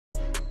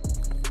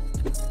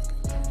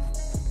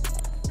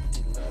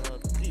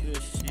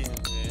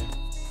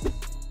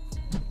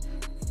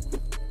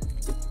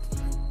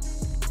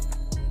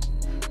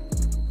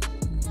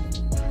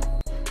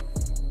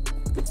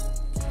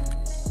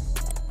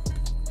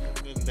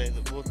Đây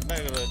là bút đây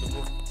rồi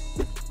bút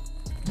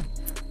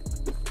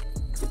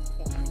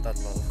tạt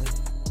vào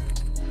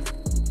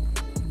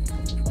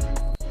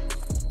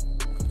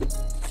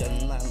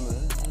chân năng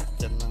nữa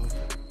chân năng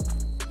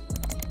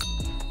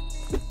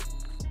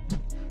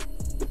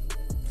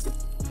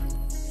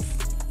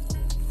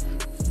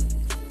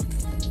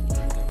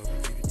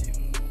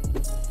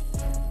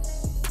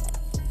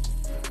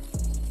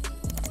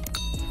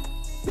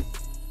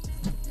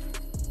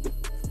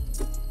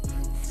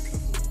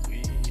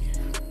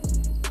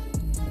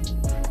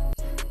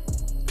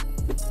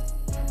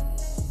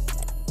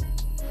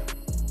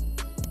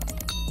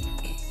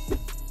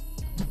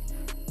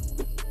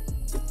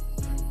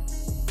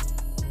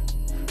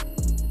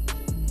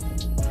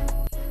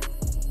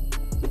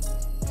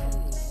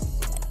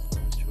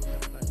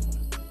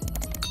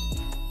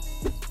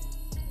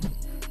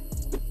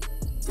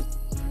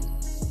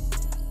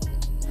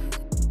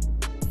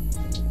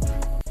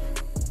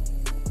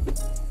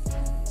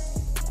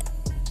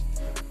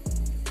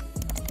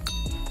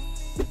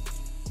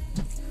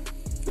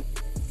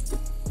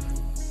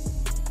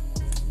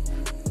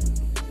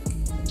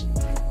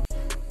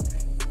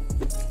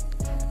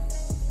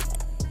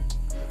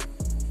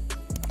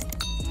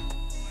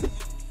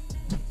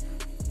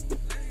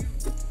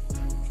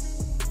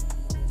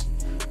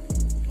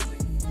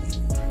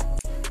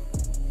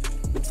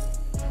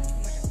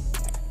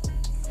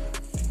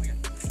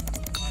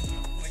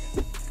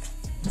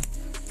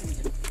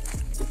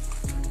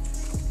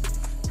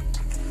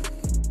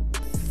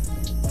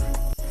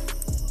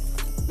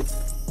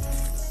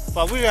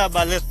Pak wih ya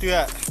balik tu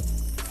ya.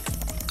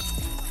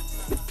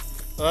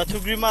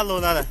 Cukri malu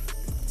nana.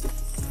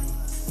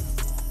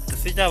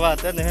 Sejak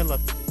waktu ni helot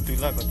tu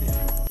lah kau tiap.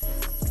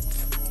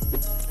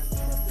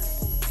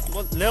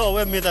 Leo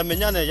awak minta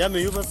minyak ni, ya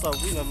melayu besar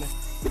wih nama.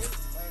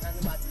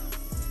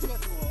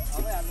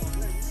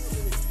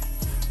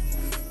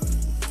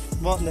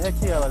 Mak ni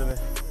heki apa ni?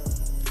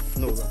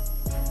 No lah.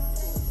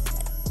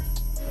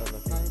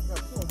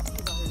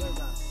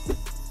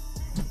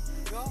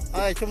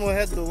 Ay cuma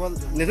head tu,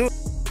 ni tu.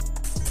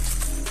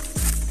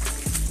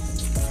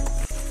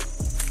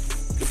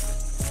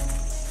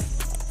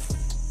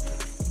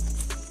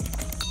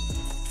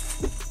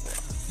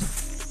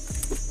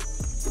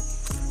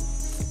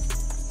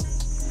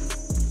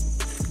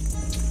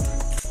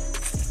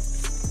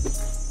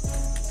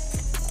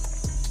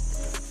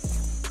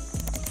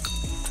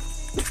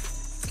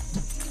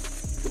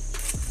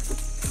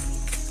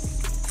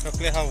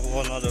 Cái hang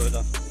của nó rồi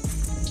đó.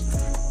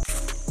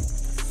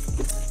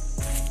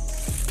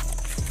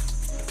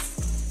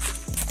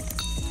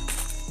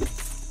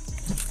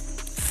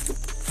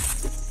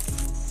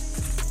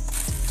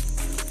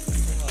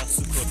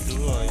 Suka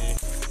dua ini.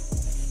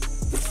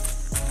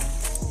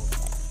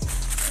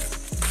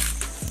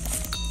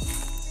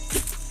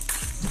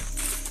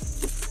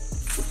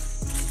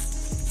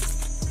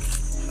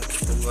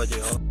 Tunggu aja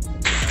ya.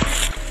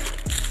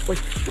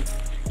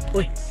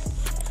 Oi,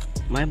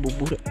 main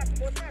bubur.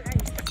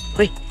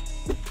 Hei,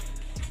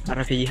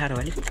 arah pergi hari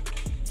balik.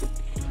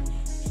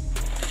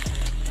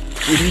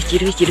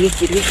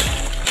 Ciri.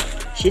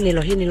 Sini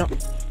loh.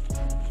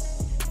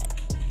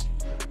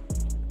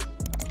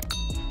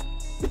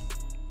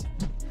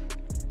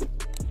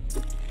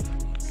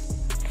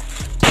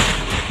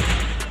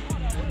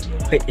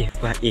 Hei,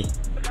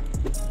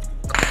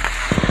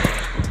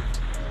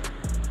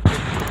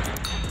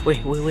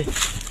 Woi.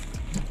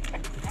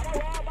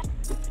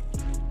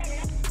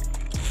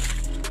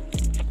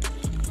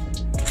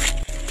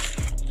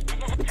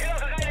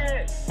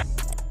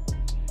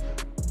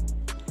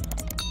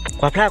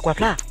 Quả pla. Quả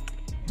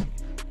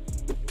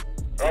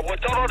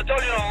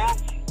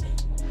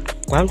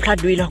pla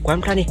đuôi lo, quả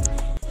pla đi.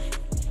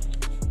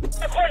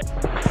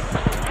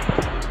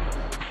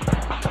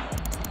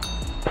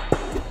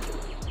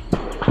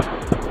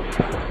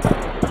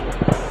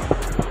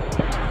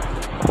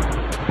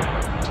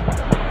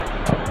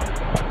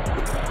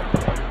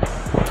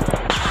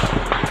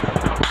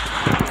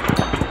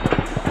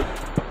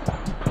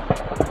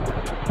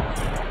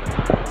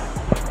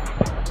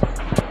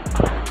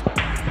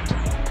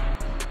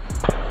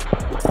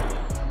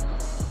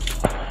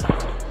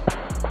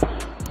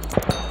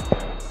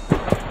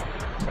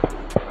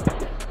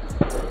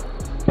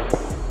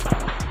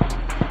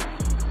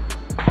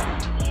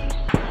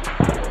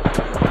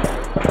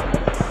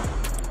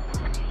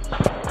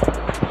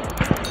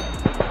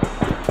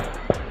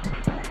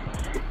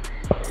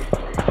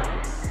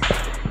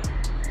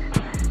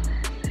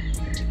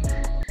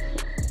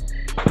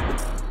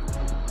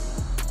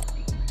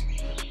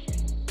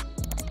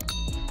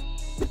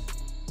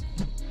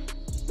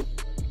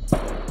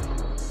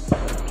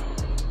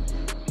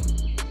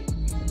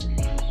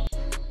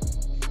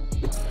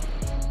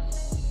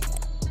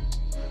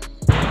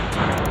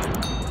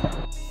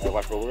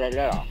 Đủ đây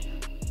đó.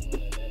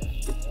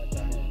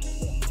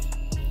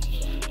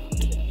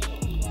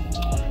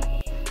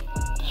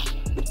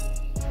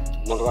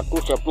 Menurut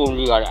aku 10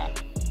 juga ada.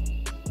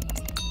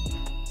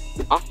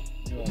 Hah?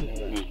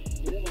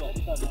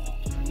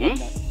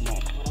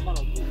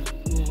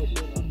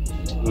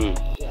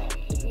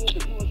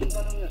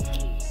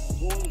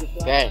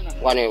 Okay,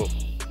 wah ni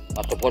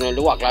ataupun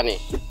luak lah ni.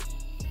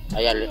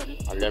 Ayah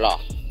lelah,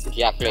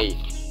 dia klei.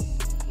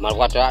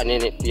 Malwata ni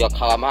dia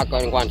kalama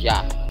kau yang dia,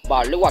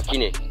 bah luak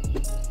kini.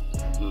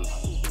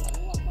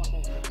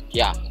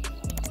 Dia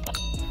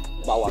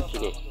bawa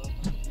kini.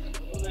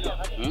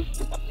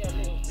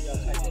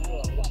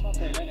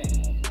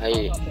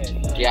 Ai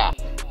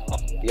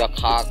dia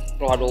kah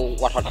keluar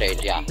watak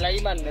dia.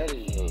 Laiman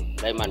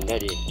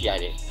dari dia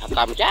ni.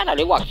 Hakam macam ada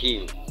luak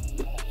kini.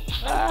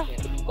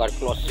 Buat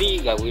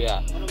klosi gawe ya.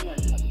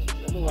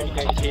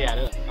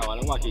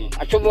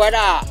 Cuma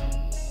ada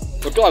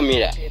betul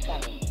ambil dah.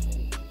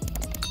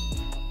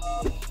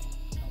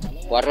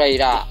 Warai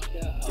dah.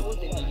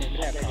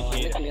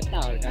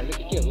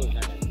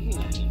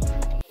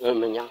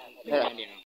 Menyang.